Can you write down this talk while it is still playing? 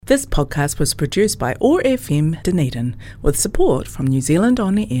This podcast was produced by OAR FM Dunedin with support from New Zealand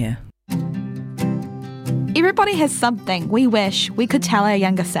On the Air. Everybody has something we wish we could tell our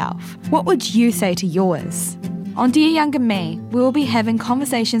younger self. What would you say to yours? On Dear Younger Me, we will be having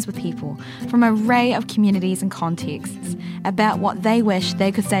conversations with people from an array of communities and contexts about what they wish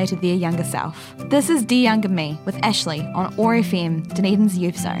they could say to their younger self. This is Dear Younger Me with Ashley on OAR FM, Dunedin's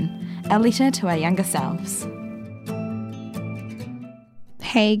Youth Zone, a letter to our younger selves.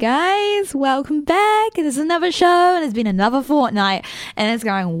 Hey guys, welcome back. It is another show and it's been another fortnight and it's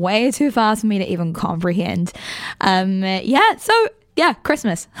going way too fast for me to even comprehend.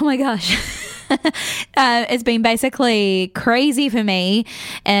 Christmas. Oh my gosh. It's been basically crazy for me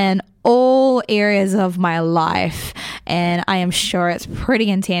in all areas of my life, and I am sure it's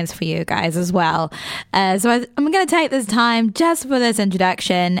pretty intense for you guys as well. So I'm going to take this time just for this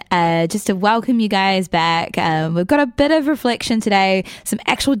introduction, just to welcome you guys back. We've got a bit of reflection today, some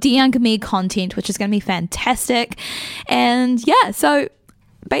actual Dear Younger Me content, which is going to be fantastic. And so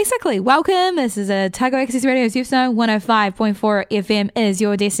basically, welcome. This is a Tago Access Radio's Youth Zone 105.4 FM is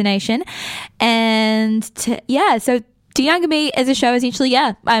your destination. And so Dear Younger Me is a show essentially,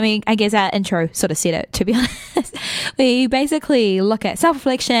 I guess our intro sort of said it, to be honest. We basically look at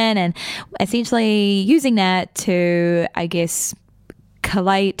self-reflection and essentially using that to,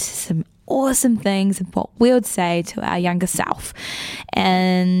 collate some awesome things and what we would say to our younger self.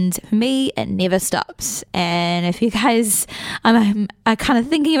 And for me, it never stops. And if you guys are kind of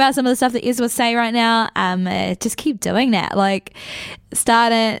thinking about some of the stuff that Iz would say right now, just keep doing that. Like,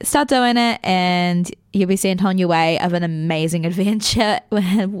 start doing it, and you'll be sent on your way of an amazing adventure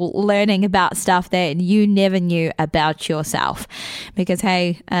learning about stuff that you never knew about yourself. Because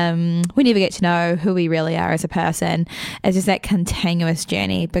hey, we never get to know who we really are as a person. It's just that continuous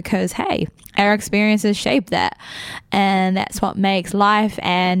journey, because hey, our experiences shape that, and that's what makes life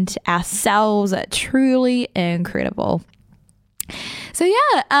and ourselves truly incredible. So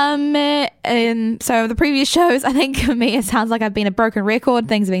so the previous shows, I think for me it sounds like I've been a broken record.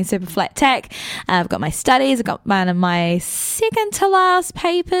 Things have been super flat tack. I've got my studies, I've got one of my second to last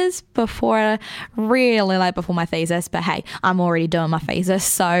papers before my thesis, but hey, I'm already doing my thesis,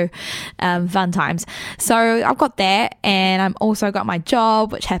 so fun times. So I've got that, and I've also got my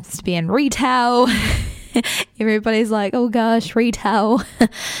job, which happens to be in retail. Everybody's like, oh gosh, retail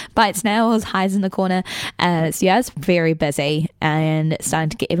bites nails, hides in the corner. It's very busy, and it's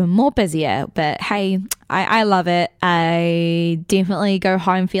starting to get even more busier, but hey, I love it. I definitely go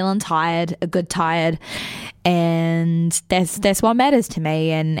home feeling tired, a good tired, and that's what matters to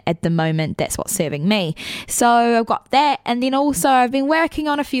me, and at the moment that's what's serving me. So I've got that, and then also I've been working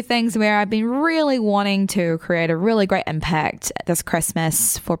on a few things where I've been really wanting to create a really great impact this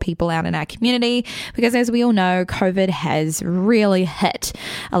Christmas for people out in our community, because as we all know, COVID has really hit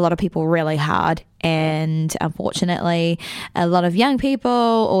a lot of people really hard. And unfortunately, a lot of young people,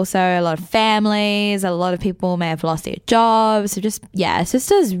 also a lot of families, a lot of people may have lost their jobs. So it's just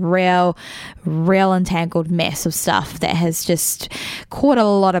this real entangled mess of stuff that has just caught a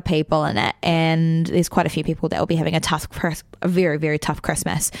lot of people in it. And there's quite a few people that will be having a very, very tough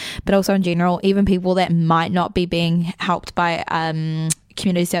Christmas. But also in general, even people that might not be being helped by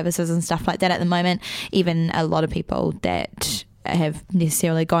community services and stuff like that at the moment, even a lot of people that have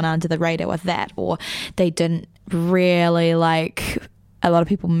necessarily gone under the radar with that, or they didn't really a lot of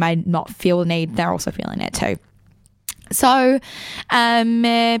people may not feel the need, they're also feeling that too. So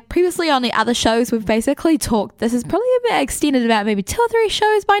previously on the other shows, we've basically talked, this is probably a bit extended, about maybe 2 or 3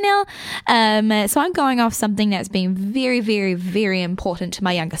 shows by now. So I'm going off something that's been very, very, very important to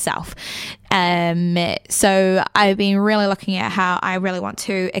my younger self. So I've been really looking at how I really want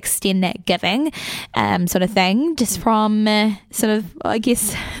to extend that giving sort of thing, just from me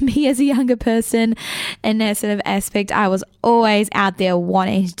as a younger person in that sort of aspect. I was always out there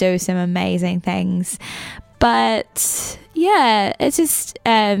wanting to do some amazing things. But it's just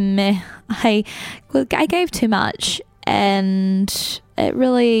I gave too much, and it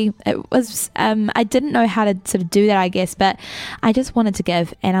was I didn't know how to sort of do that, I guess, but I just wanted to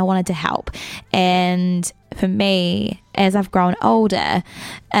give and I wanted to help. And for me, as I've grown older,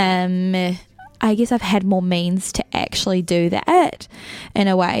 I guess I've had more means to actually do that in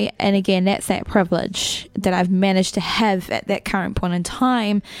a way. And again, that's that privilege that I've managed to have at that current point in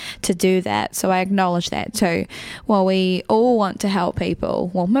time to do that. So I acknowledge that too. While we all want to help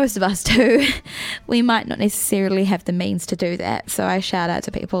people, well, most of us do, we might not necessarily have the means to do that. So I shout out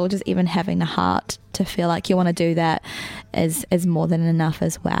to people, just even having the heart to feel like you want to do that is more than enough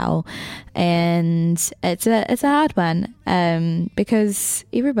as well. And it's a hard one, because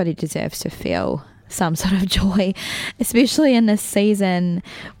everybody deserves to feel some sort of joy, especially in this season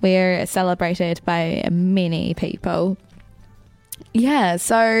where it's celebrated by many people. Yeah,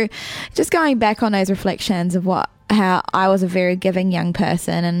 so just going back on those reflections of how I was a very giving young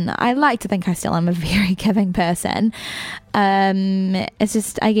person, and I like to think I still am a very giving person. It's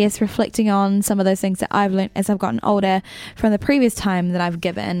just, I guess, reflecting on some of those things that I've learned as I've gotten older from the previous time that I've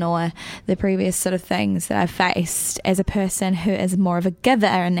given, or the previous sort of things that I've faced as a person who is more of a giver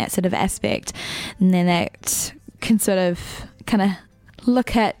in that sort of aspect. And then that can sort of kind of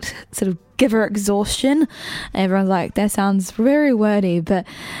look at sort of giver exhaustion. Everyone's like, that sounds very wordy, but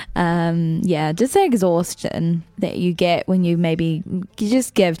just the exhaustion that you get when you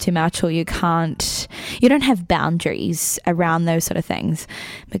just give too much, or you don't have boundaries around those sort of things,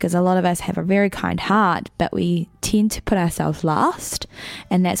 because a lot of us have a very kind heart, but we tend to put ourselves last,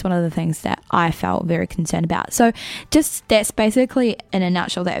 and that's one of the things that I felt very concerned about. So just that's basically in a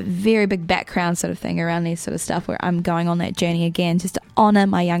nutshell that very big background sort of thing around this sort of stuff, where I'm going on that journey again just to honour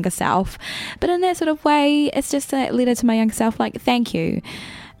my younger self. But in that sort of way, it's just a letter to my younger self, like, thank you.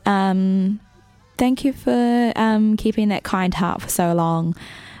 Thank you for keeping that kind heart for so long.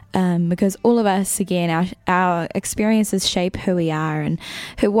 Because all of us, again, our experiences shape who we are and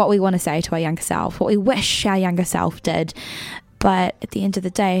what we want to say to our younger self, what we wish our younger self did. But at the end of the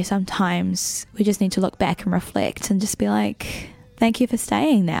day, sometimes we just need to look back and reflect and just be like, thank you for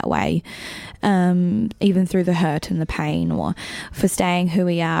staying that way, even through the hurt and the pain, or for staying who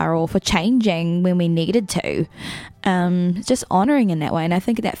we are, or for changing when we needed to. Just honouring in that way. And I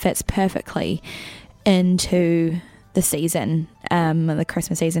think that fits perfectly into the season, the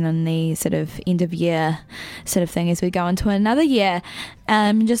Christmas season, and the sort of end of year sort of thing as we go into another year.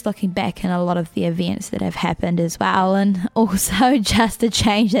 Just looking back in a lot of the events that have happened as well, and also just the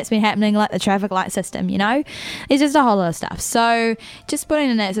change that's been happening, like the traffic light system, it's just a whole lot of stuff. So just putting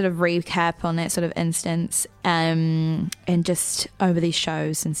in that sort of recap on that sort of instance, and just over these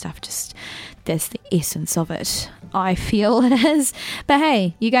shows and stuff, just that's the essence of it, I feel it is. But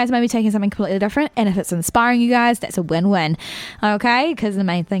hey, you guys might be taking something completely different, and if it's inspiring you guys, that's a win-win, okay? Because the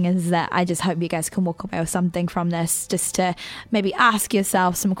main thing is that I just hope you guys can walk away with something from this, just to maybe ask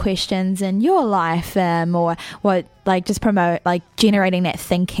yourself some questions in your life, or what, like, just promote, like, generating that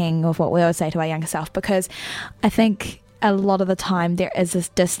thinking of what we always say to our younger self, because I think a lot of the time there is this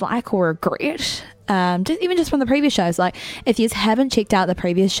dislike or regret, just from the previous shows. Like, if you haven't checked out the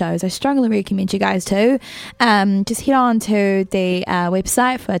previous shows, I strongly recommend you guys to just head on to the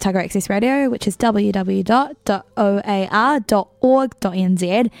website for Otago Access Radio, which is www.oar.org.nz,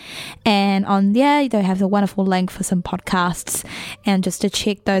 and on there they have the wonderful link for some podcasts, and just to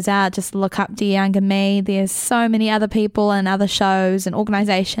check those out, just look up Dear Younger Me. There's so many other people and other shows and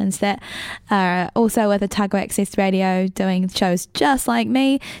organisations that are also with Otago Access Radio doing shows just like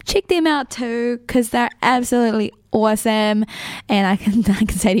me. Check them out too, because they're absolutely awesome, and I can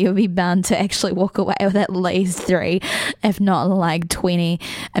say to you, you'll be bound to actually walk away with at least 3, if not like 20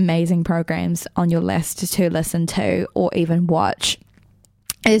 amazing programs on your list to listen to or even watch.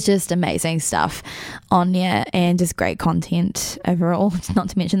 It's just amazing stuff on here, and just great content overall, not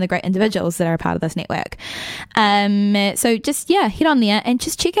to mention the great individuals that are a part of this network. So just, head on there and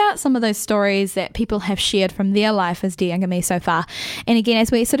just check out some of those stories that people have shared from their life as Dear Younger Me so far. And again,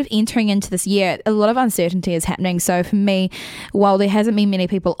 as we're sort of entering into this year, a lot of uncertainty is happening. So for me, while there hasn't been many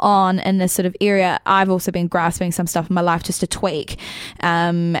people on in this sort of area, I've also been grasping some stuff in my life just to tweak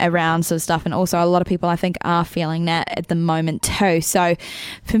around sort of stuff. And also a lot of people, I think, are feeling that at the moment too. So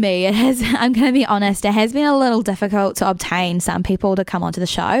for me, I'm going to be honest, it has been a little difficult to obtain some people to come onto the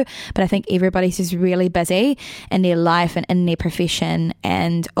show, but I think everybody's just really busy in their life and in their profession,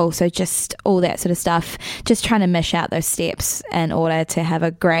 and also just all that sort of stuff, just trying to mish out those steps in order to have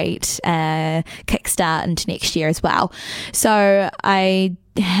a great kickstart into next year as well. So I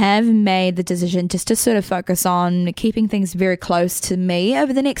have made the decision just to sort of focus on keeping things very close to me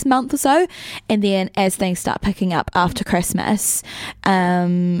over the next month or so, and then as things start picking up after Christmas,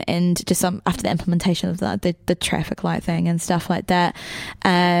 and just after the implementation of the traffic light thing and stuff like that,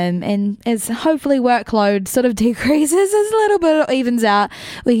 and as hopefully workload sort of decreases as a little bit, evens out,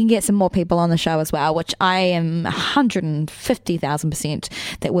 we can get some more people on the show as well, which I am 150,000%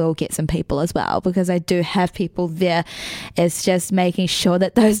 that we'll get some people as well, because I do have people there. It's just making sure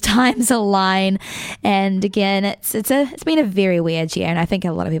that those times align. And again, it's been a very weird year, and I think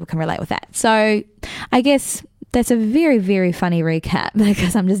a lot of people can relate with that. So I guess that's a very, very funny recap,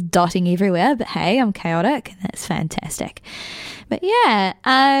 because I'm just dotting everywhere, but hey, I'm chaotic, and that's fantastic. But yeah,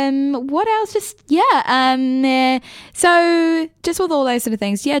 what else? So just with all those sort of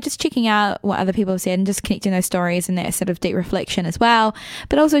things, just checking out what other people have said and just connecting those stories and that sort of deep reflection as well.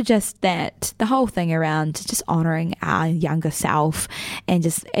 But also just that the whole thing around just honouring our younger self and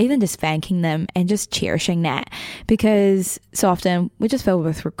just thanking them and just cherishing that, because so often we're just filled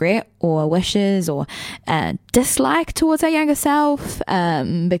with regret or wishes or dislike towards our younger self,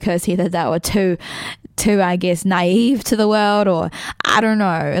 because either they were too I guess naive to the world, or I don't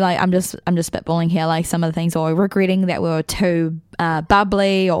know, like I'm just spitballing here, like some of the things, or regretting that we were too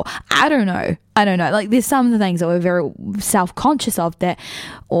bubbly, or I don't know, like there's some of the things that we're very self-conscious of, that,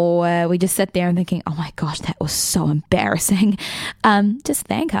 or we just sit there and thinking, oh my gosh, that was so embarrassing. Just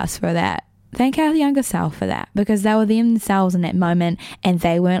thank us for that. Thank our younger self for that, because they were themselves in that moment and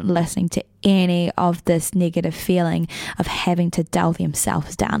they weren't listening to any of this negative feeling of having to dull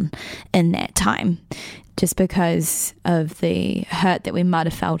themselves down in that time, just because of the hurt that we might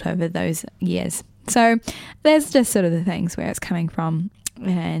have felt over those years. So there's just sort of the things where it's coming from,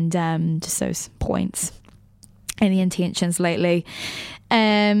 and just those points and the intentions lately. So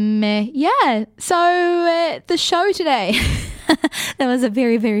the show today, that was a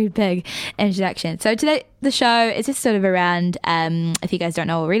very, very big introduction. So today, the show is just sort of around, if you guys don't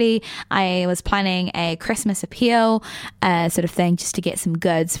know already, I was planning a Christmas appeal sort of thing, just to get some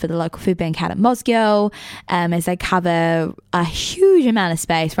goods for the local food bank out at Mosgiel, as they cover a huge amount of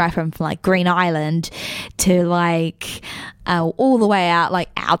space, right from like Green Island to like all the way out like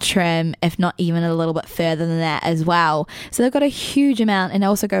Outram, if not even a little bit further than that as well. So they've got a huge amount, and they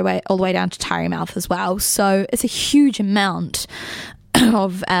also go all the way down to Tyrimouth as well. So it's a huge amount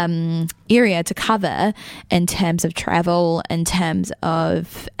of area to cover in terms of travel, in terms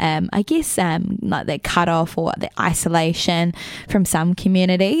of I guess like the cut off or the isolation from some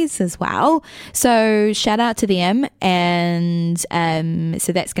communities as well. So shout out to them, and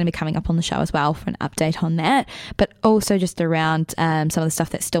so that's going to be coming up on the show as well for an update on that, but also just around some of the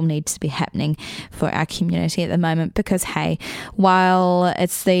stuff that still needs to be happening for our community at the moment, because hey, while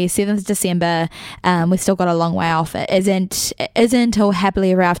it's the 7th of December, we've still got a long way off. It isn't all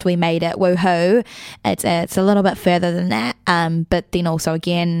happily ever after we made it, woohoo. It's a little bit further than that, but then also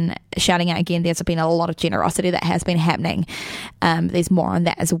again, shouting out again, there's been a lot of generosity that has been happening. There's more on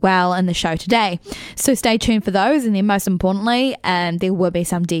that as well in the show today, so stay tuned for those. And then most importantly, there will be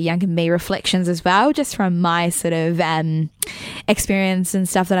some Dear Younger Me reflections as well, just from my sort of experience and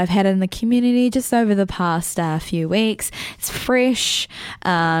stuff that I've had in the community just over the past few weeks. It's fresh,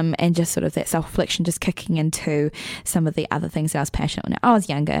 and just sort of that self-reflection, just kicking into some of the other things that I was passionate when I was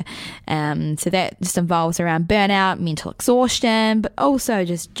younger. So that just involves around burnout, mental exhaustion, but also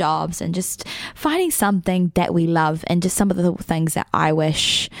just jobs and just finding something that we love, and just some of the things that I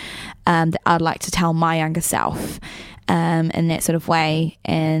wish that I'd like to tell my younger self in that sort of way.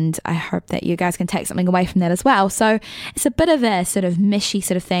 And I hope that you guys can take something away from that as well. So it's a bit of a sort of mishy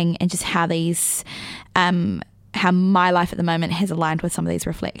sort of thing, and just how these how my life at the moment has aligned with some of these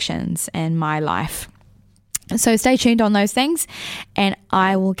reflections in my life. So stay tuned on those things, and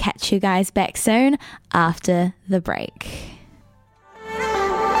I will catch you guys back soon after the break.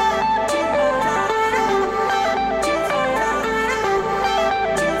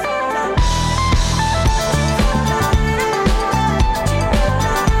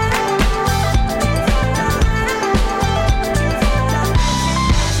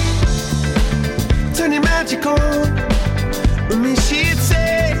 Turn your magic on. With me, she'd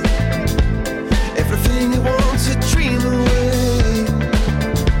say everything you want to dream away.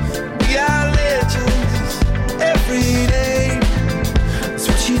 We are legends every day. That's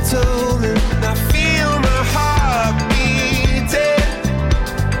what she told me. I feel my heart beating.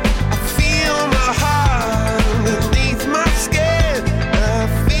 I feel my heart underneath my skin. I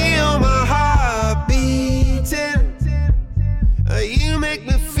feel my heart beating. You make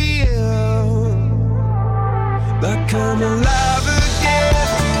me feel like I'm alive again.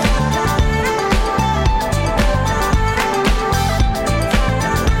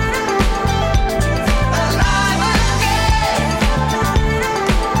 Alive again.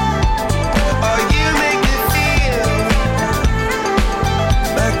 Oh, you make me feel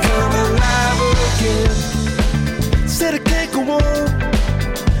like I'm alive again. Said I can't go on,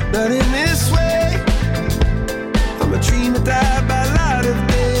 not in this way. I'm a dreamer, die by light of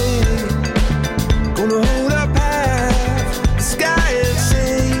day. Gonna hold up half the sky and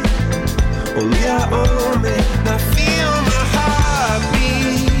say, only I own it. And I feel my heart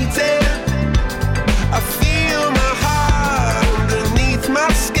beating. I feel my heart underneath my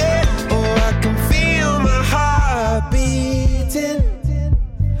skin. Oh, I can feel my heart beating.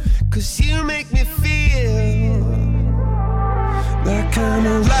 'Cause you make me feel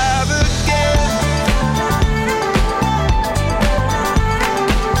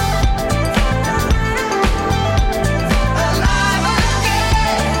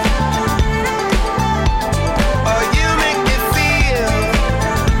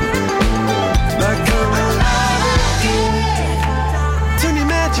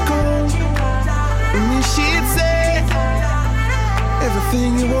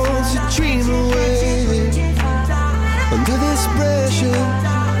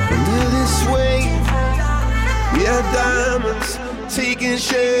are diamonds taking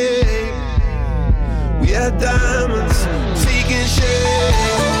shape. We are diamonds taking shape.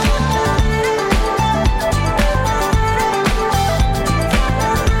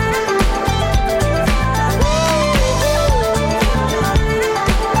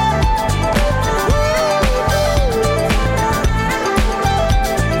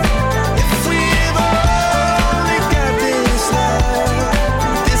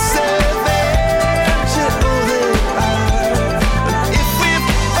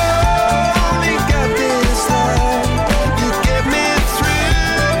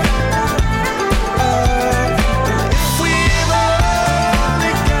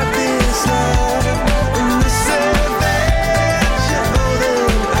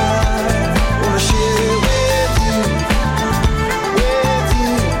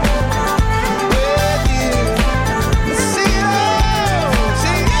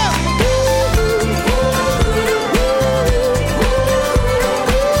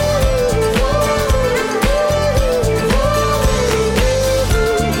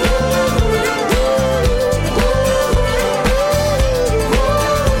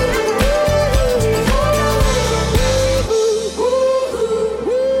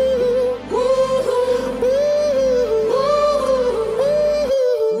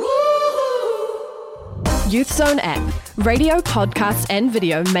 Youth Zone app. Radio, podcast and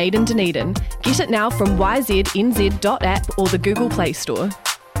video made in Dunedin. Get it now from yznz.app or the Google Play Store.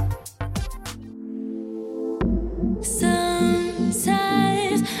 Sometimes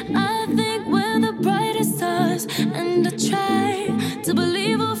I think we're the brightest stars, and I try to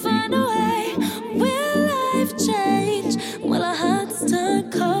believe we'll find a way. Will life change? Will our hearts turn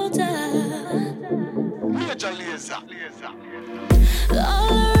colder? All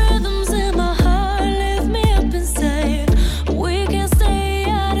the rhythms in my heart lift me up and say, we can stay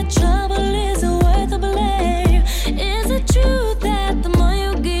out of trouble, is it worth the blame? Is it true that the more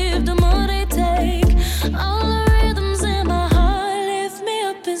you give, the more they take? All the rhythms in my heart lift me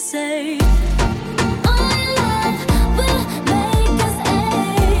up and say, only love will make us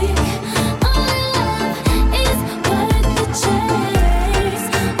ache.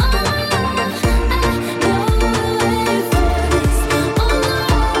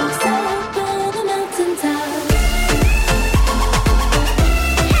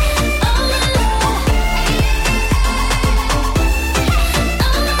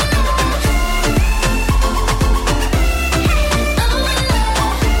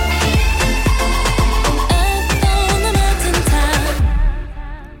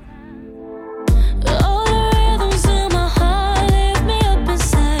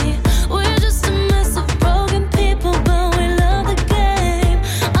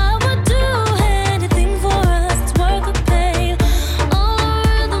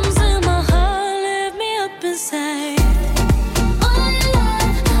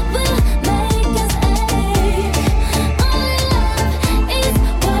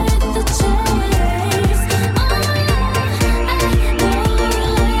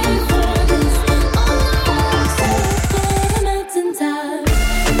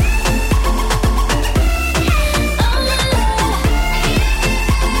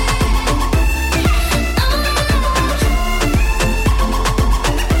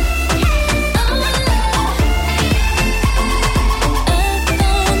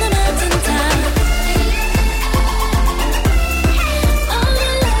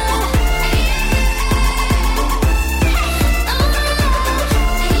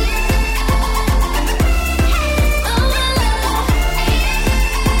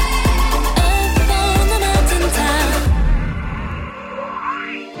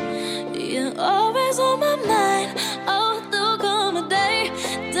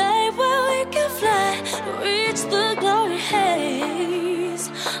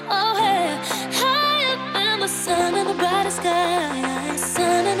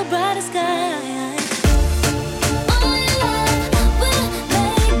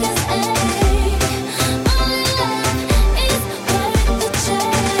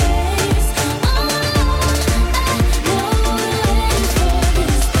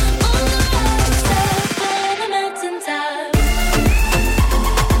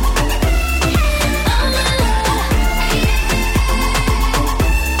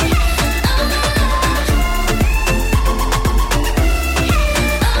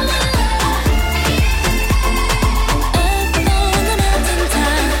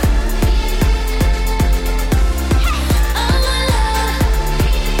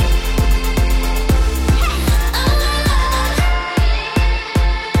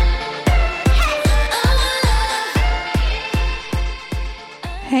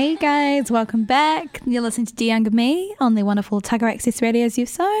 Hey guys, welcome back. You're listening to De Younger Me on the wonderful Tugger Access Radio's Youth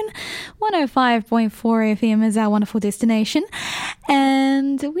Zone. 105.4 FM is our wonderful destination.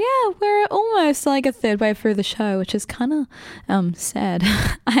 And yeah, we're almost like a third way through the show, which is kind of sad.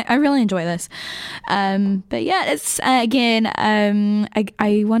 I really enjoy this. But yeah, it's again,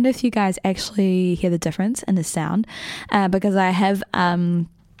 I wonder if you guys actually hear the difference in the sound, because I have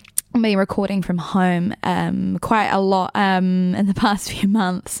been recording from home quite a lot in the past few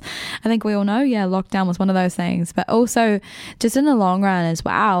months. I think we all know, lockdown was one of those things, but also just in the long run as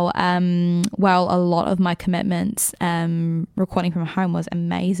well, well, a lot of my commitments, recording from home was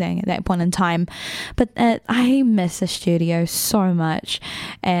amazing at that point in time, but I miss the studio so much,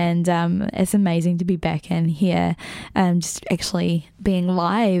 and it's amazing to be back in here, just actually being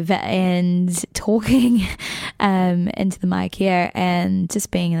live and talking into the mic here, and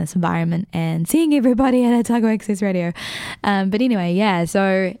just being in this environment and seeing everybody at Otago Access Radio. But anyway,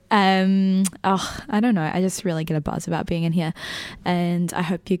 so I don't know, I just really get a buzz about being in here, and I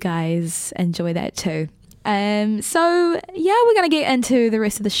hope you guys enjoy that too. So yeah, we're going to get into the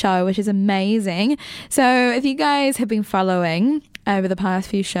rest of the show, which is amazing. So if you guys have been following over the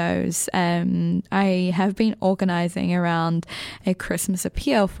past few shows, I have been organising around a Christmas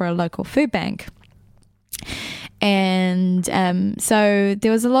appeal for a local food bank. And so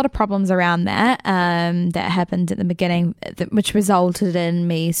there was a lot of problems around that that happened at the beginning, which resulted in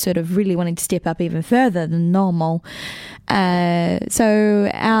me sort of really wanting to step up even further than normal. So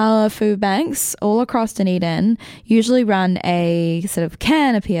our food banks all across Dunedin usually run a sort of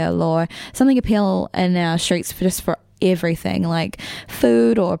can appeal or something appeal in our streets for everything, like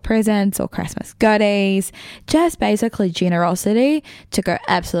food or presents or Christmas goodies, just basically generosity to go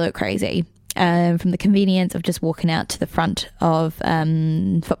absolute crazy. From the convenience of just walking out to the front of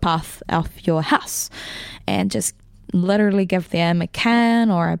footpath of your house and just literally give them a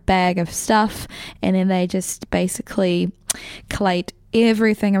can or a bag of stuff, and then they just basically collate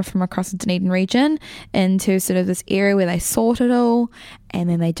everything from across the Dunedin region into sort of this area where they sort it all, and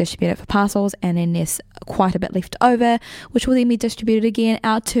then they distribute it for parcels, and then there's quite a bit left over, which will then be distributed again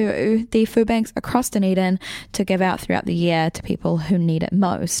out to the food banks across Dunedin to give out throughout the year to people who need it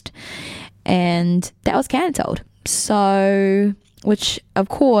most. And that was cancelled. So, which of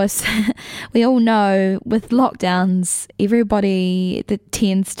course we all know with lockdowns, everybody that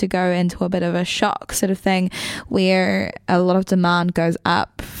tends to go into a bit of a shock sort of thing, where a lot of demand goes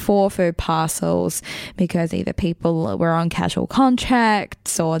up for food parcels because either people were on casual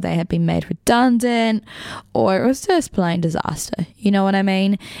contracts or they had been made redundant, or it was just plain disaster, you know what I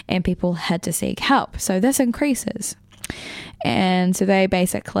mean? And people had to seek help. So this increases. And so they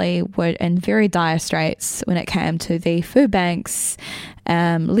basically were in very dire straits when it came to the food banks,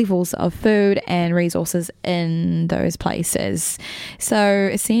 levels of food and resources in those places. So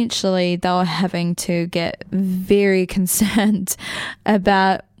essentially they were having to get very concerned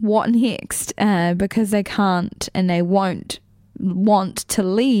about what next, because they can't and they won't want to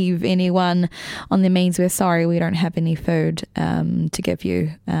leave anyone on the means, we're sorry, we don't have any food to give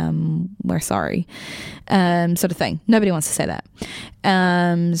you, we're sorry, sort of thing. Nobody wants to say that.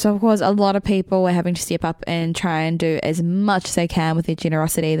 So of course a lot of people were having to step up and try and do as much as they can with their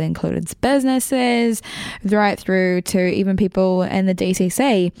generosity. That includes businesses right through to even people in the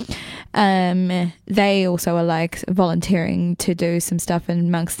DCC. They also are like volunteering to do some stuff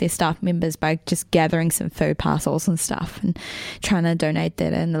amongst their staff members by just gathering some food parcels and stuff and trying to donate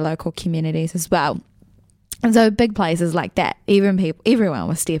that in the local communities as well. And so big places like that, everyone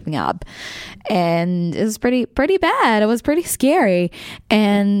was stepping up, and it was pretty bad. It was pretty scary.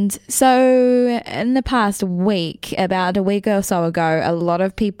 And so in the past week, about a week or so ago, a lot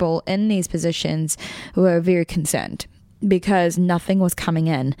of people in these positions were very concerned because nothing was coming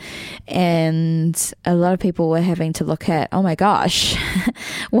in, and a lot of people were having to look at, oh my gosh,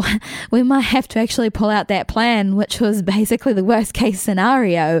 we might have to actually pull out that plan, which was basically the worst case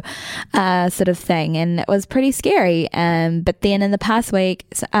scenario sort of thing, and it was pretty scary. But then in the past week,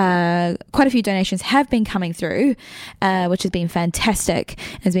 quite a few donations have been coming through, which has been fantastic.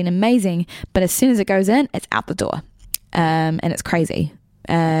 It's been amazing, but as soon as it goes in, it's out the door, and it's crazy.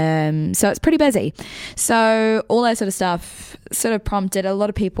 So it's pretty busy. So all that sort of stuff sort of prompted a lot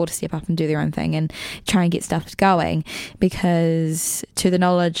of people to step up and do their own thing and try and get stuff going, because to the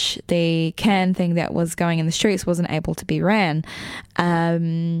knowledge, the can thing that was going in the streets wasn't able to be ran.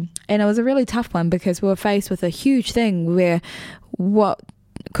 And it was a really tough one because we were faced with a huge thing where what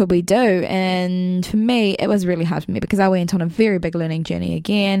could we do? And for me, it was really hard for me because I went on a very big learning journey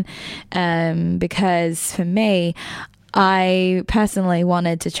again, because for me, I personally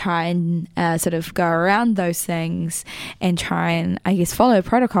wanted to try and sort of go around those things and try and, I guess, follow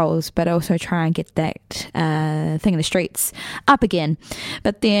protocols, but also try and get that thing in the streets up again.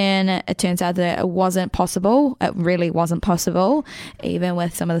 But then it turns out that it wasn't possible. It really wasn't possible. Even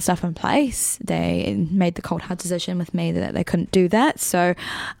with some of the stuff in place, they made the cold hard decision with me that they couldn't do that. So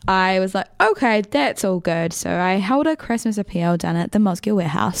I was like, okay, that's all good. So I held a Christmas appeal down at the Mosgiel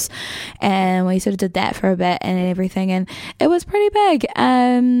warehouse, and we sort of did that for a bit and everything, and it was pretty big.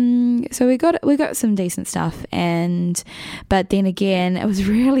 So we got some decent stuff, but then again, it was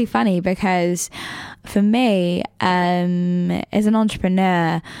really funny because for me, as an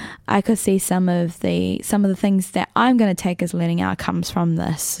entrepreneur, I could see some of the things that I'm going to take as learning outcomes from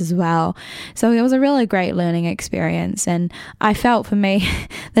this as well. So it was a really great learning experience, and I felt for me,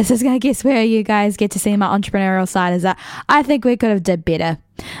 this is, I guess, where you guys get to see my entrepreneurial side, is that I think we could have did better,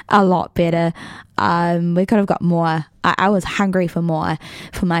 a lot better. We could have got more. I was hungry for more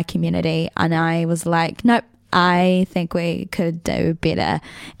for my community, and I was like, nope, I think we could do better,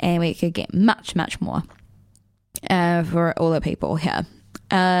 and we could get much, much more for all the people here.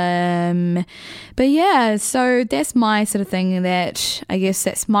 But yeah, so that's my sort of thing, that I guess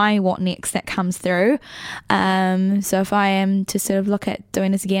that's my what next that comes through. So if I am to sort of look at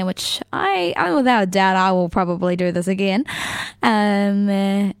doing this again, which I without a doubt I will probably do this again,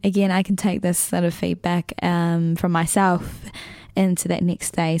 again I can take this sort of feedback from myself into that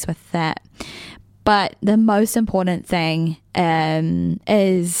next phase with that. But the most important thing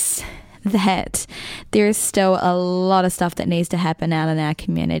is that there is still a lot of stuff that needs to happen out in our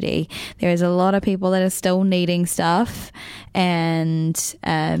community. There is a lot of people that are still needing stuff, and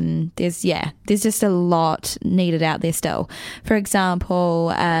there's just a lot needed out there still. For example,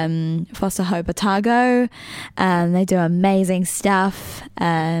 Foster Hope Otago, they do amazing stuff.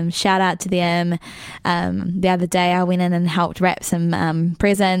 Shout out to them. The other day I went in and helped wrap some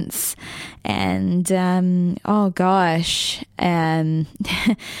presents, and oh gosh,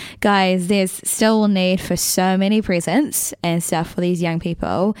 guys, there's still a need for so many presents and stuff for these young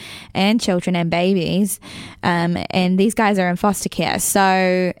people and children and babies, and these guys are in foster care,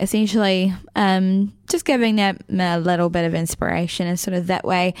 so essentially just giving them a little bit of inspiration, and sort of that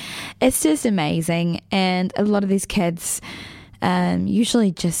way it's just amazing. And a lot of these kids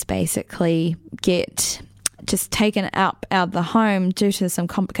usually just basically get just taken out of the home due to some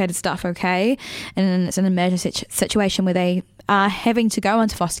complicated stuff, okay? And it's an emergency situation where they are having to go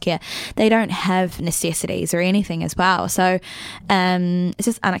into foster care. They don't have necessities or anything as well, so it's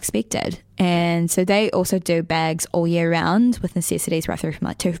just unexpected. And so they also do bags all year round with necessities right through from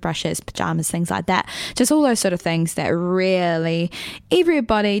like toothbrushes, pajamas, things like that. Just all those sort of things that really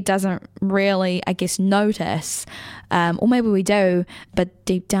everybody doesn't really, I guess, notice. Or maybe we do, but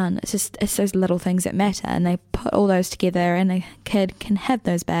deep down, it's those little things that matter. And they put all those together, and a kid can have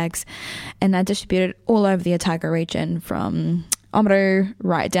those bags. And they're distributed all over the Otago region, from Oamaru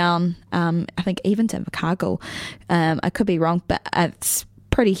right down, I think even to Invercargill. I could be wrong, but it's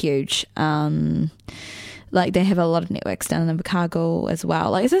pretty huge. Like, they have a lot of networks down in Invercargill as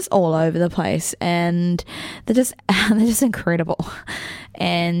well. Like, it's just all over the place, and they're just incredible.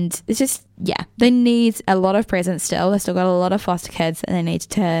 And it's just, yeah, they need a lot of presents still. They've still got a lot of foster kids that they need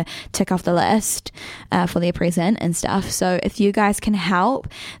to tick off the list for their present and stuff. So if you guys can help,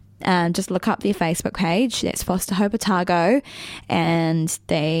 just look up their Facebook page. That's Foster Hope Otago, and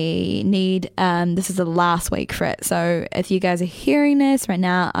they need, this is the last week for it. So if you guys are hearing this right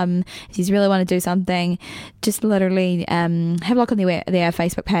now, if you really want to do something, just literally have a look on their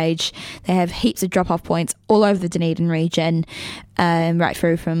Facebook page. They have heaps of drop-off points all over the Dunedin region, right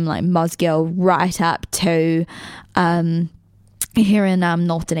through from like Mosgiel right up to here in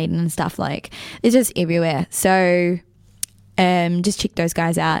North Dunedin and stuff. Like, it's just everywhere. So just check those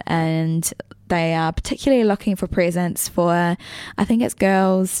guys out, and they are particularly looking for presents for, I think it's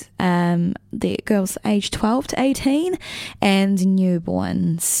girls, the girls aged 12 to 18 and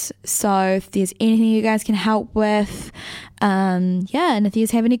newborns. So if there's anything you guys can help with, and if you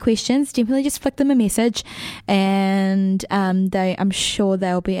guys have any questions, definitely just flick them a message, and I'm sure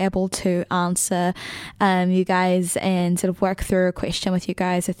they'll be able to answer you guys and sort of work through a question with you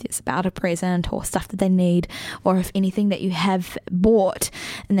guys if it's about a present or stuff that they need, or if anything that you have bought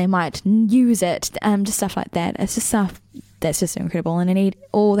and they might use it, just stuff like that. It's just stuff that's just incredible, and I need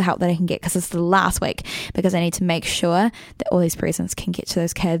all the help that I can get, because it's the last week, because I need to make sure that all these presents can get to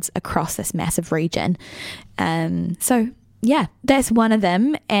those kids across this massive region. So yeah, that's one of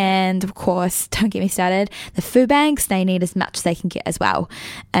them. And of course, don't get me started, the food banks, they need as much as they can get as well,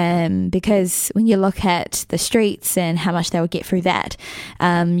 because when you look at the streets and how much they will get through that,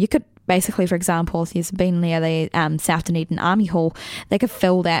 you could basically, for example, if you've been near the South Dunedin Army Hall, they could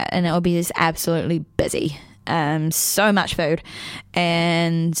fill that and it will be just absolutely busy. So much food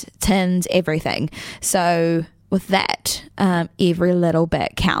and tins, everything. So with that, every little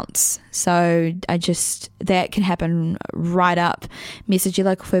bit counts. So that can happen right up. Message your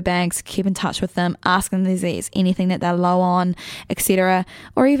local food banks, keep in touch with them, ask them if there's anything that they're low on, etc.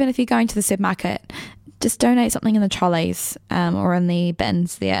 Or even if you're going to the supermarket, just donate something in the trolleys or in the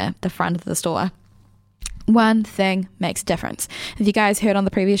bins there, the front of the store. One thing makes a difference. If you guys heard on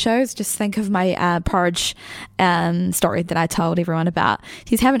the previous shows, just think of my porridge story that I told everyone about.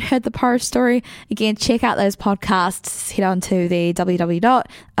 If you haven't heard the porridge story, again, check out those podcasts. Head on to the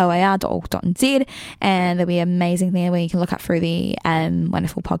www.oar.org.nz and there'll be amazing there where you can look up through the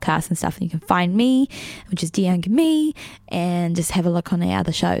wonderful podcasts and stuff, and you can find me, which is Young Me, and just have a look on the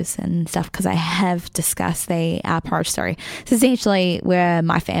other shows and stuff, because I have discussed the porridge story. It's essentially where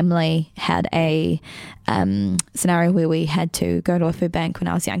my family had a scenario where we had to go to a food bank when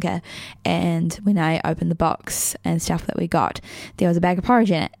I was younger, and when I opened the box and stuff that we got, there was a bag of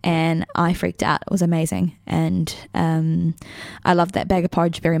porridge in it, and I freaked out. It was amazing, and I loved that bag of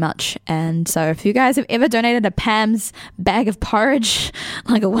porridge very much. And so if you guys have ever donated a Pam's bag of porridge,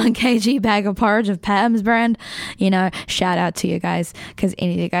 like a 1 kg bag of porridge of Pam's brand, shout out to you guys, because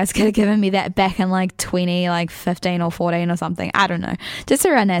any of you guys could have given me that back in like 15 or 14 or something, I don't know, just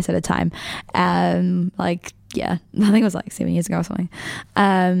around that sort of time. I think it was like 7 years ago or something.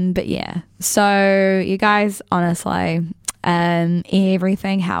 But yeah, so you guys, honestly,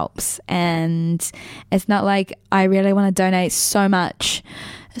 everything helps, and it's not like I really want to donate so much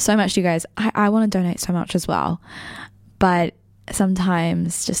to you guys. I want to donate so much as well, but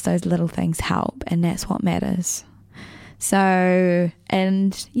sometimes just those little things help, and that's what matters. So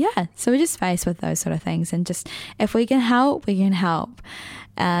we're just faced with those sort of things, and just if we can help, we can help.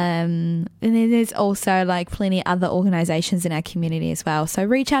 And then there's also like plenty other organizations in our community as well, so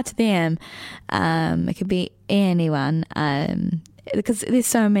reach out to them. It could be anyone, because there's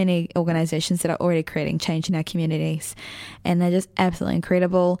so many organizations that are already creating change in our communities, and they're just absolutely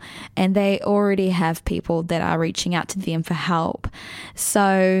incredible, and they already have people that are reaching out to them for help.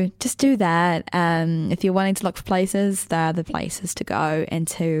 So just do that. If you're wanting to look for places, there are the places to go and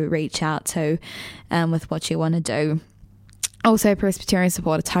to reach out to with what you want to do. Also, Presbyterian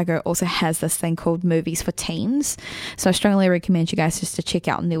Support Otago also has this thing called Movies for Teens. So I strongly recommend you guys just to check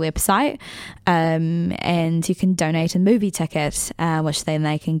out on their website. And you can donate a movie ticket, which then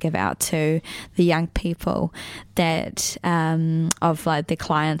they can give out to the young people that of like their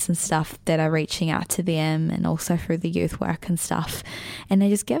clients and stuff that are reaching out to them, and also through the youth work and stuff. And they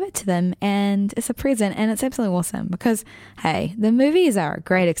just give it to them, and it's a present, and it's absolutely awesome, because hey, the movies are a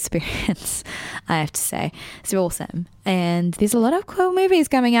great experience, I have to say. It's awesome. And there's a lot of cool movies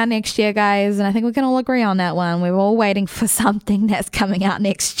coming out next year, guys, and I think we can all agree on that one. We're all waiting for something that's coming out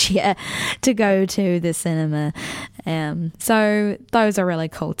next year to go to the cinema. So those are really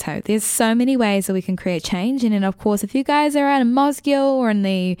cool too. There's so many ways that we can create change. And then of course, if you guys are out in Mosgiel or in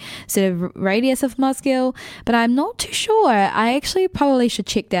the sort of radius of Mosgiel, but I'm not too sure, I actually probably should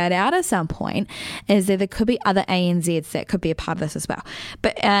check that out at some point, is that there could be other ANZs that could be a part of this as well.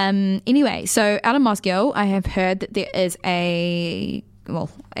 But anyway, so out of Mosgiel, I have heard that there is I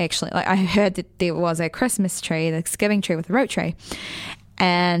heard that there was a Christmas tree, the Thanksgiving tree with a rope tree.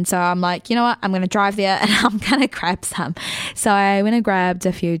 And so I'm like, you know what, I'm going to drive there and I'm going to grab some. So I went and grabbed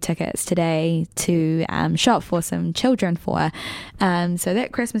a few tickets today to shop for some children for. So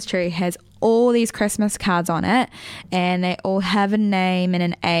that Christmas tree has all these Christmas cards on it, and they all have a name and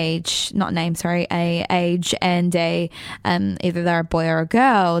an age, a age and a either they're a boy or a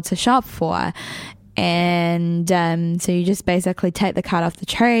girl to shop for. And so you just basically take the card off the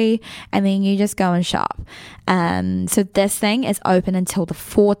tree and then you just go and shop. So this thing is open until the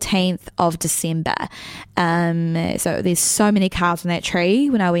 14th of December. So there's so many cards on that tree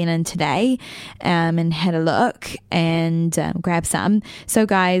when I went in today and had a look and grabbed some. So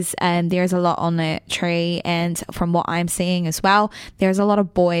guys, there's a lot on that tree, and from what I'm seeing as well, there's a lot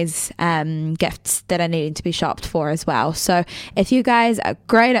of boys gifts that are needing to be shopped for as well. So if you guys are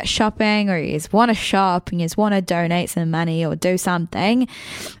great at shopping, or you just want to shop and you just want to donate some money or do something,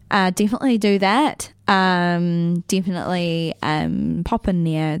 definitely do that. Definitely pop in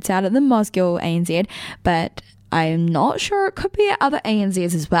there. It's out at the Mosgiel ANZ, but I'm not sure, it could be at other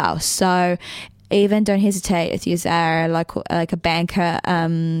ANZs as well. So even don't hesitate if you are like a banker,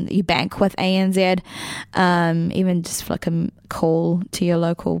 you bank with ANZ, even just flick a call to your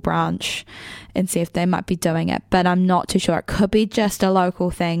local branch and see if they might be doing it. But I'm not too sure. It could be just a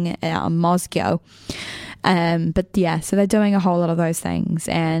local thing out in Mosgiel. But yeah, so they're doing a whole lot of those things,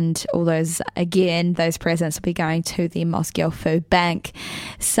 and all those presents will be going to the Mosgiel Food Bank.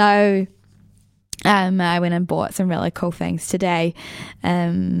 So I went and bought some really cool things today.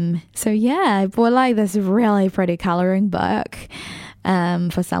 So yeah, I bought like this really pretty colouring book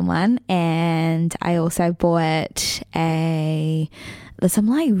for someone, and I also bought some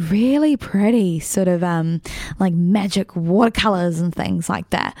like really pretty sort of like magic watercolors and things like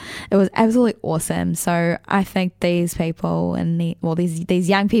that. It was absolutely awesome. So I think these people and these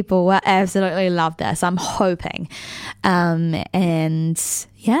young people will absolutely love this. I'm hoping, and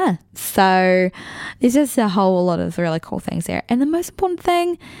yeah, so there's just a whole lot of really cool things there. And the most important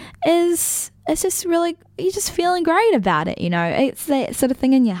thing is it's just really, you're just feeling great about it, it's that sort of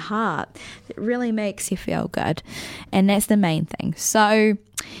thing in your heart that really makes you feel good, and that's the main thing. So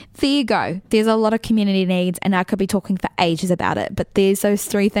there you go. There's a lot of community needs, and I could be talking for ages about it, but there's those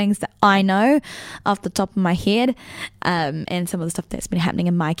 3 things that I know off the top of my head, and some of the stuff that's been happening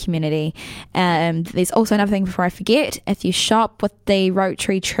in my community. There's also another thing before I forget. If you shop with the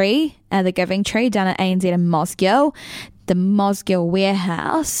Rotary Tree, the Giving Tree down at ANZ and Mosgiel, the Mosgiel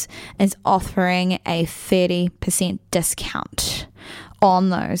warehouse is offering a 30% discount on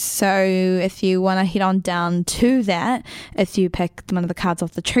those. So if you want to head on down to that, if you pick one of the cards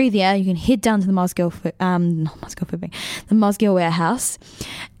off the tree there, you can head down to the the Mosgiel warehouse,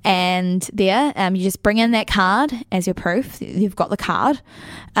 and there you just bring in that card as your proof you've got the card,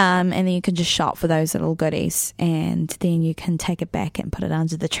 and then you can just shop for those little goodies, and then you can take it back and put it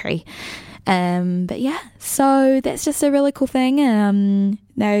under the tree. But yeah, so that's just a really cool thing.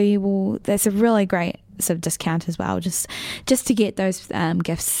 That's a really great sort of discount as well, just to get those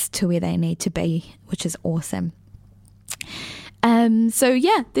gifts to where they need to be, which is awesome. So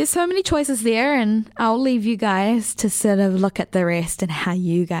yeah, there's so many choices there, and I'll leave you guys to sort of look at the rest and how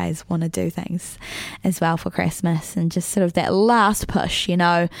you guys want to do things as well for Christmas, and just sort of that last push,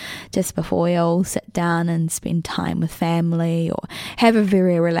 just before we all sit down and spend time with family or have a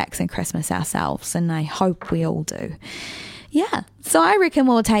very relaxing Christmas ourselves, and I hope we all do. Yeah, so I reckon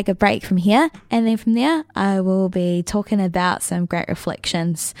we'll take a break from here, and then from there I will be talking about some great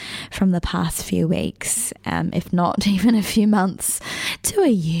reflections from the past few weeks, if not even a few months to a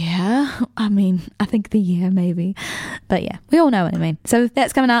year. I think the year maybe, but yeah, we all know what I mean. So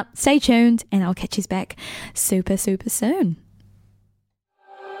that's coming up. Stay tuned, and I'll catch you back super, super soon.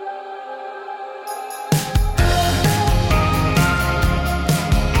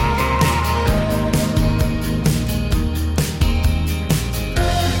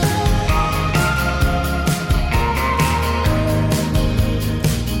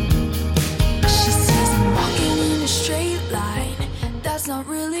 Not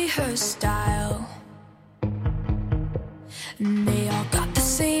really her style. And they all got the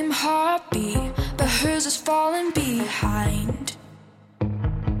same heartbeat, but hers is falling behind.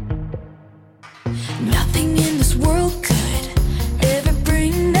 Nothing in this world could ever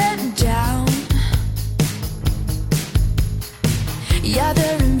bring them down. Yeah,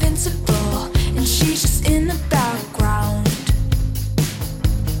 they're invincible, and she's just in the background.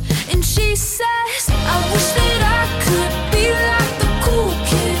 And she says, I wish that I could be like the cool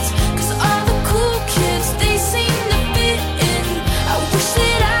kids, 'cause all the cool kids, they seem to fit in. I wish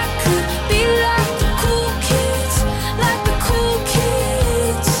that I could be like the cool kids, like the cool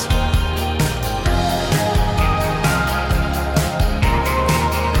kids.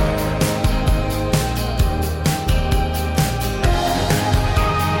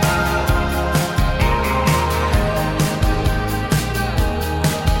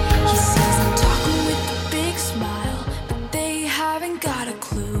 He says I'm talking with a big smile, but they haven't got a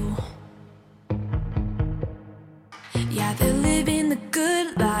clue. Yeah, they're living the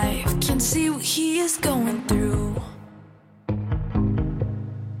good life, can't see what he is going through.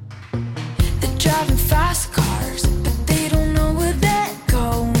 They're driving fast cars, but they don't know where they're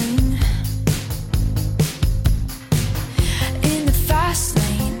going. In the fast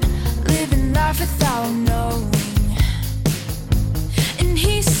lane, living life without knowing. And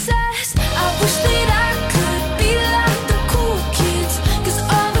he says, I wish that I could be like the cool kids, 'cause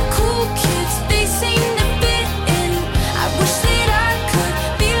all the cool kids, they seem to fit in. I wish that I could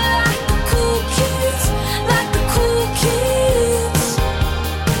be like the cool kids, like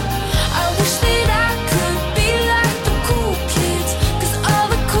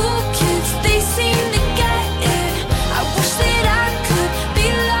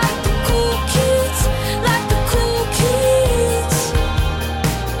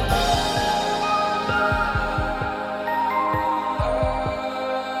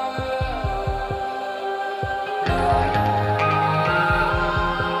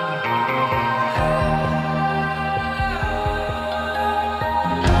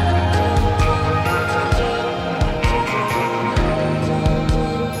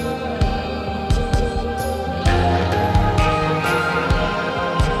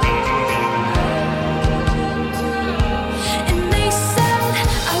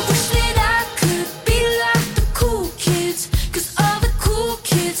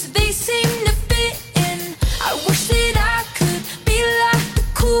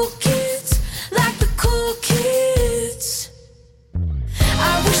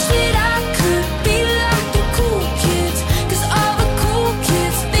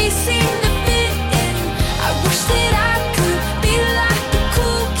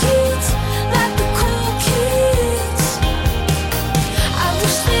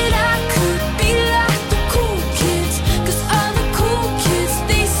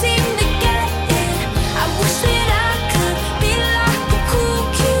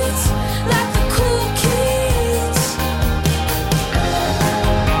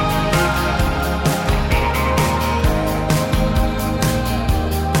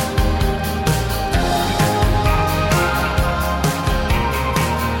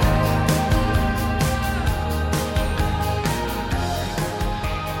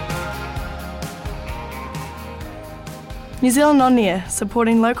New Zealand On Air,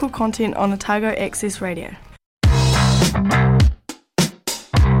 supporting local content on Otago Access Radio.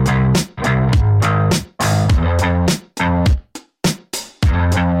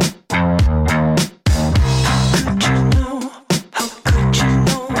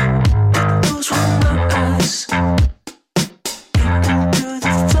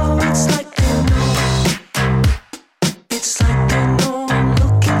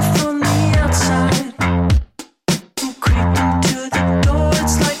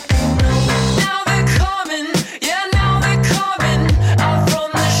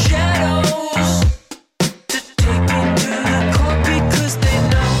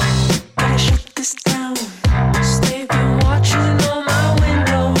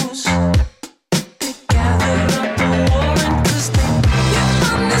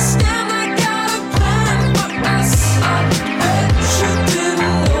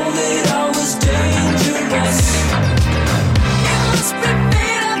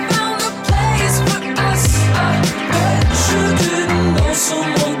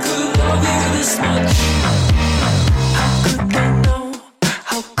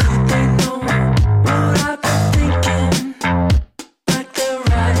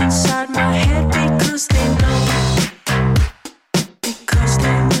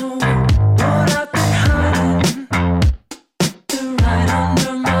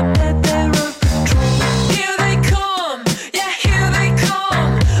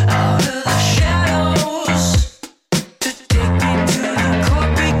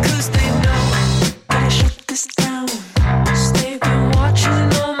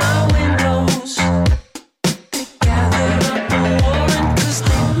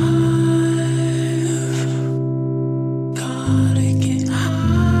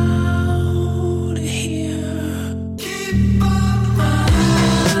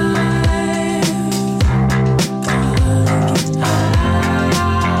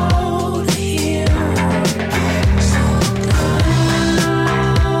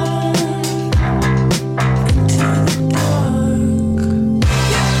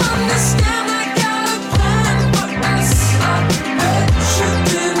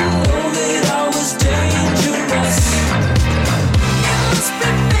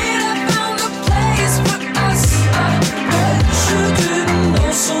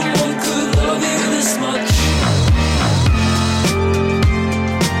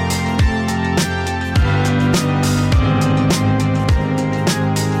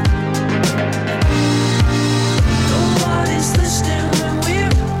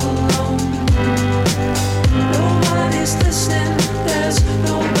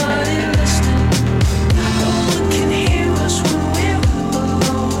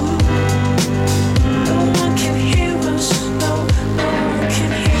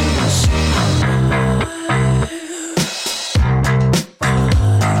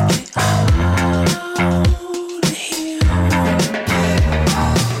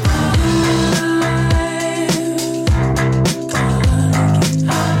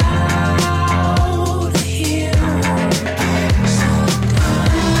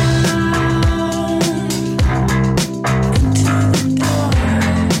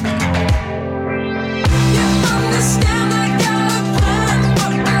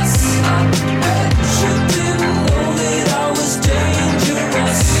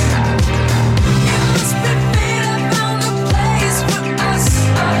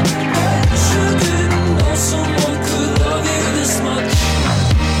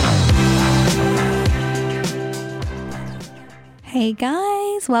 Hey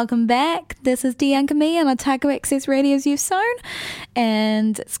guys, welcome back. This is Deanne Camille on Otago Access Radio's Youth Zone,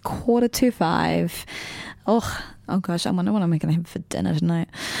 and it's 4:45. Oh gosh, I wonder what I'm going to have for dinner tonight.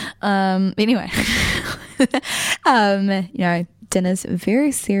 Anyway, dinner's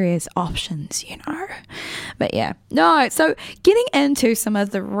very serious options, But yeah, no, so getting into some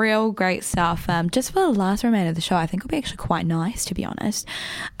of the real great stuff, just for the last remainder of the show, I think will be actually quite nice, to be honest.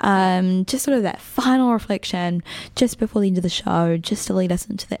 Just sort of that final reflection just before the end of the show, just to lead us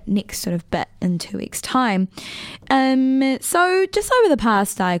into that next sort of bit in 2 weeks' time. So just over the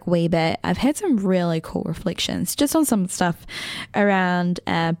past wee bit, I've had some really cool reflections just on some stuff around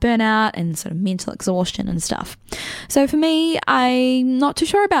burnout and sort of mental exhaustion and stuff. So for me, I'm not too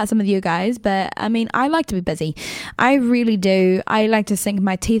sure about some of you guys, but I mean, I like to be busy. I really do. I like to sink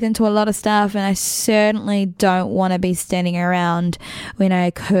my teeth into a lot of stuff, and I certainly don't want to be standing around when I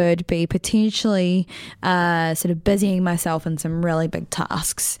could be potentially sort of busying myself in some really big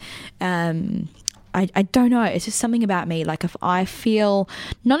tasks. I don't know, it's just something about me. Like if I feel,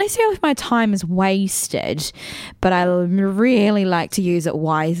 not necessarily if my time is wasted, but I really like to use it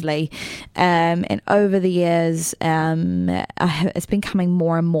wisely. And over the years, it's been becoming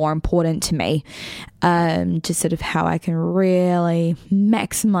more and more important to me, just sort of how I can really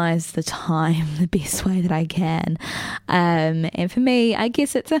maximize the time the best way that I can. And for me, I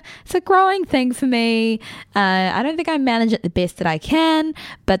guess it's a growing thing for me. I don't think I manage it the best that I can,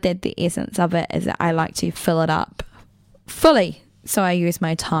 but that the essence of it is that I like to fill it up fully. So I use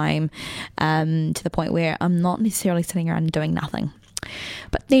my time to the point where I'm not necessarily sitting around and doing nothing.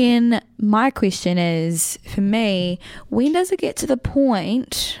 But then my question is, for me, when does it get to the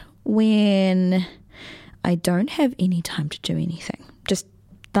point when I don't have any time to do anything? Just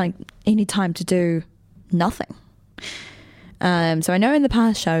like any time to do nothing. So I know in the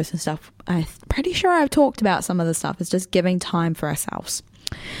past shows and stuff, I'm pretty sure I've talked about some of the stuff. It's just giving time for ourselves.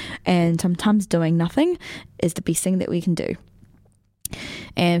 And sometimes doing nothing is the best thing that we can do.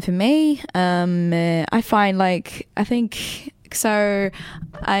 And for me, I find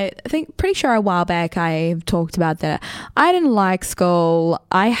pretty sure a while back I've talked about that I didn't like school.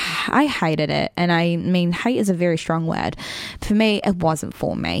 I hated it. And I mean, hate is a very strong word. For me, it wasn't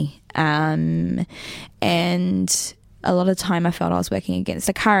for me. And a lot of time I felt I was working against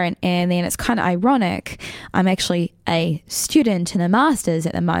the current, and then it's kind of ironic. I'm actually a student in a master's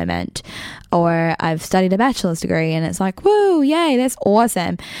at the moment, or I've studied a bachelor's degree, and it's like, woo, yay, that's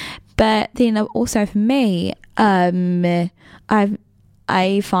awesome. But then also for me, I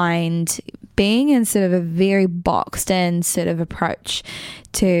find being in sort of a very boxed in sort of approach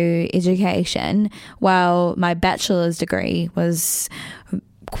to education, while my bachelor's degree was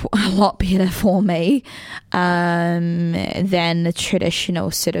a lot better for me than the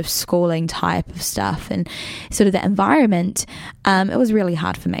traditional sort of schooling type of stuff and sort of that environment, it was really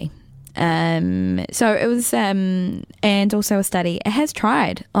hard for me. So it was, and also a study, it has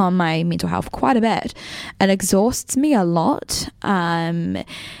tried on my mental health quite a bit. It exhausts me a lot. I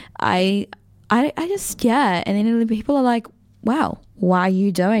just, and then people are like, wow, why are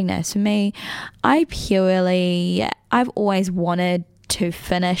you doing this? For me, I've always wanted to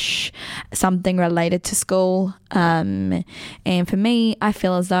finish something related to school, and for me, I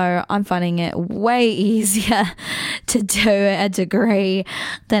feel as though I'm finding it way easier to do a degree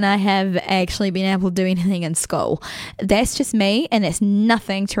than I have actually been able to do anything in school. That's just me, and it's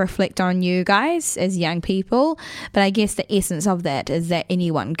nothing to reflect on you guys as young people, but I guess the essence of that is that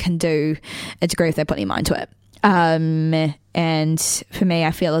anyone can do a degree if they put their mind to it. And for me,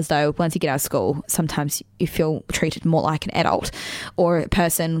 I feel as though once you get out of school, sometimes you feel treated more like an adult or a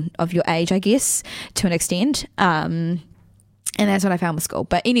person of your age, I guess, to an extent. And that's what I found with school.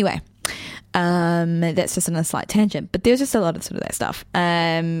 But anyway, that's just on a slight tangent, but there's just a lot of sort of that stuff.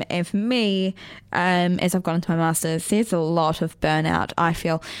 And for me, as I've gone into my master's, there's a lot of burnout, I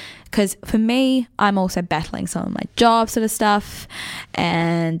feel, because for me, I'm also battling some of my job sort of stuff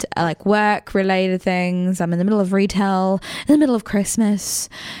and like work related things. I'm in the middle of retail, in the middle of Christmas,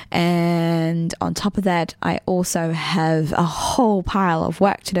 and on top of that, I also have a whole pile of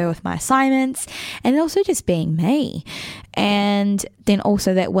work to do with my assignments, and also just being me. And then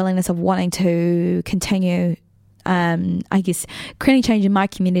also that willingness of wanting to continue, I guess, creating change in my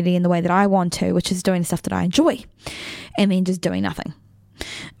community in the way that I want to, which is doing stuff that I enjoy, and then just doing nothing.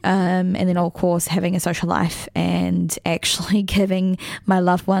 And then, of course, having a social life and actually giving my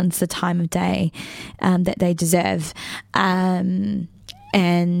loved ones the time of day that they deserve. And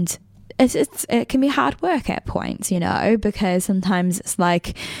it can be hard work at points, because sometimes it's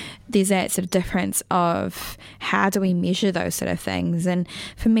like there's that sort of difference of how do we measure those sort of things. And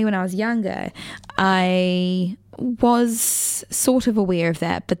for me, when I was younger, I was sort of aware of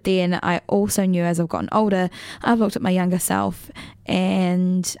that, but then I also knew as I've gotten older, I've looked at my younger self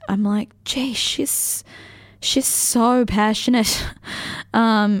and I'm like, gee, she's so passionate,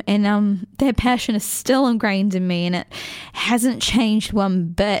 and that passion is still ingrained in me, and it hasn't changed one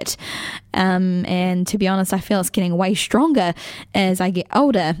bit. And to be honest, I feel it's getting way stronger as I get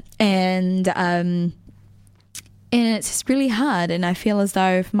older, and it's just really hard. And I feel as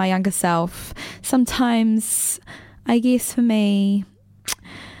though for my younger self, sometimes, I guess for me,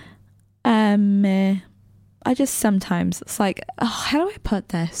 I just sometimes, it's like, how do I put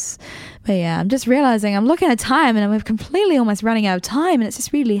this? But yeah, I'm just realizing I'm looking at time and I'm completely almost running out of time, and it's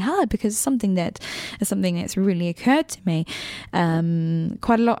just really hard because it's something that's really occurred to me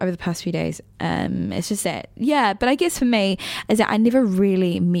quite a lot over the past few days. It's just that, yeah, but I guess for me is that I never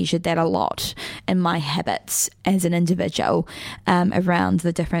really measured that a lot in my habits as an individual around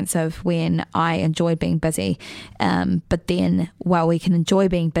the difference of when I enjoyed being busy, but then while we can enjoy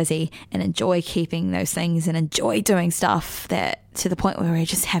being busy and enjoy keeping those things and enjoy doing stuff that to the point where we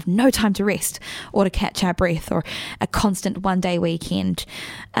just have no time to rest or to catch our breath or a constant one-day weekend,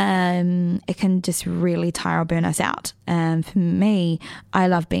 it can just really tire or burn us out. For me, I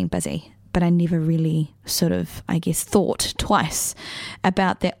love being busy, but I never really sort of, I guess, thought twice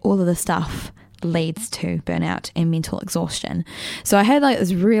about that all of the stuff leads to burnout and mental exhaustion. So I had like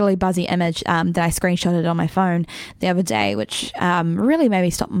this really buzzy image that I screenshotted on my phone the other day, which really made me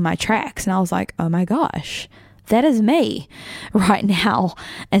stop in my tracks, and I was like, oh my gosh, that is me right now.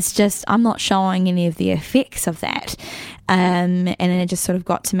 It's just I'm not showing any of the effects of that, and then it just sort of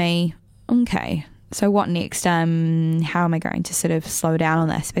got to me, okay, so what next? How am I going to sort of slow down on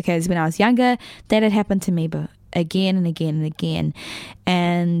this? Because when I was younger, that had happened to me again and again and again,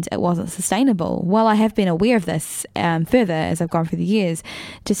 and it wasn't sustainable. Well, I have been aware of this further as I've gone through the years,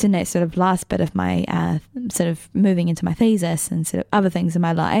 just in that sort of last bit of my sort of moving into my thesis and sort of other things in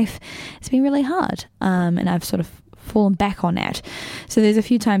my life. It's been really hard, and I've sort of fallen back on that. So there's a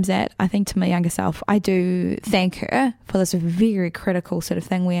few times that I think to my younger self, I do thank her for this very critical sort of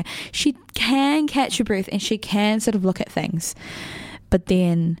thing where she can catch her breath and she can sort of look at things, but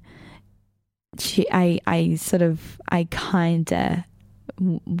then I kind of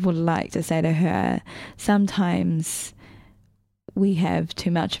would like to say to her, sometimes we have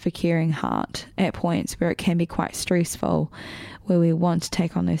too much of a caring heart at points where it can be quite stressful, where we want to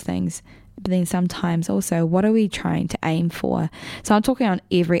take on those things. But then sometimes also, what are we trying to aim for? So I'm talking on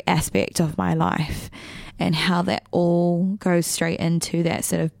every aspect of my life and how that all goes straight into that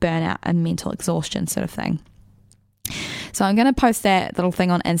sort of burnout and mental exhaustion sort of thing. So I'm going to post that little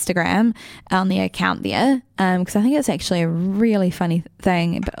thing on Instagram on the account there, because I think it's actually a really funny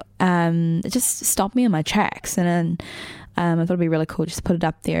thing, but it just stopped me in my tracks, and then I thought it'd be really cool just to put it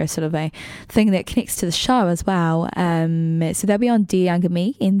up there as sort of a thing that connects to the show as well. So they'll be on Dear Younger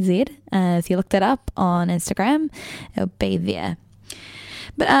Me NZ. If you look that up on Instagram, it'll be there.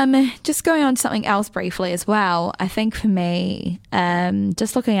 But just going on to something else briefly as well, I think for me,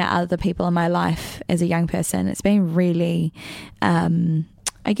 just looking at other people in my life as a young person, it's been really,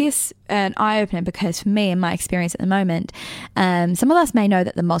 I guess, an eye-opener, because for me, in my experience at the moment, some of us may know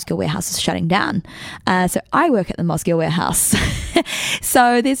that the Mosgiel warehouse is shutting down. So I work at the Mosgiel warehouse.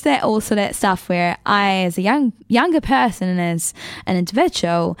 So there's that stuff where I, as a younger person and as an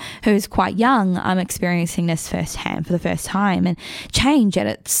individual who's quite young, I'm experiencing this firsthand for the first time, and change at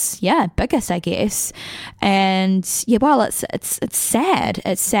its biggest, I guess. And well, it's sad.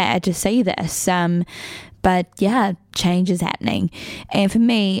 It's sad to see this. But yeah, change is happening. And for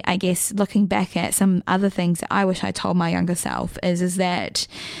me, I guess looking back at some other things that I wish I told my younger self is that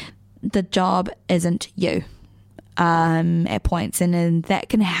the job isn't you at points, and that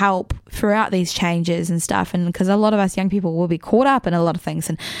can help throughout these changes and stuff. And because a lot of us young people will be caught up in a lot of things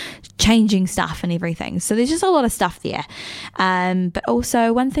and changing stuff and everything. So there's just a lot of stuff there. But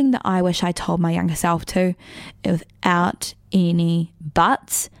also one thing that I wish I told my younger self too, without any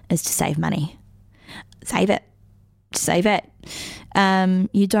buts, is to save money. Save it.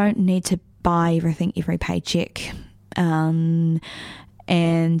 You don't need to buy everything every paycheck, and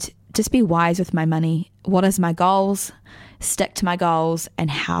just be wise with my money. What is my goals? Stick to my goals, and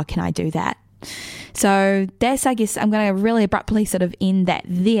how can I do that? So that's, I guess, I'm going to really abruptly sort of end that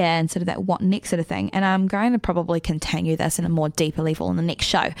there and sort of that what next sort of thing. And I'm going to probably continue this in a more deeper level in the next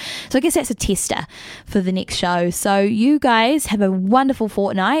show. So I guess that's a tester for the next show. So you guys have a wonderful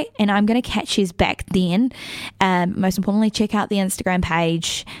fortnight, and I'm going to catch you back then. Most importantly, check out the Instagram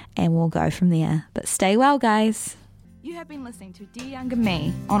page and we'll go from there. But stay well, guys. You have been listening to Dear Younger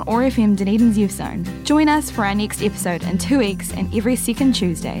Me on ORFM Dunedin's Youth Zone. Join us for our next episode in 2 weeks and every second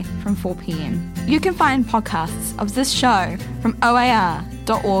Tuesday from 4 p.m. You can find podcasts of this show from oar.org.nz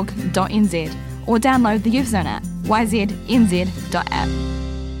or download the Youth Zone app, yznz.app.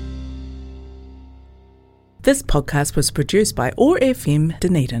 This podcast was produced by ORFM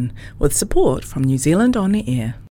Dunedin with support from New Zealand On Air.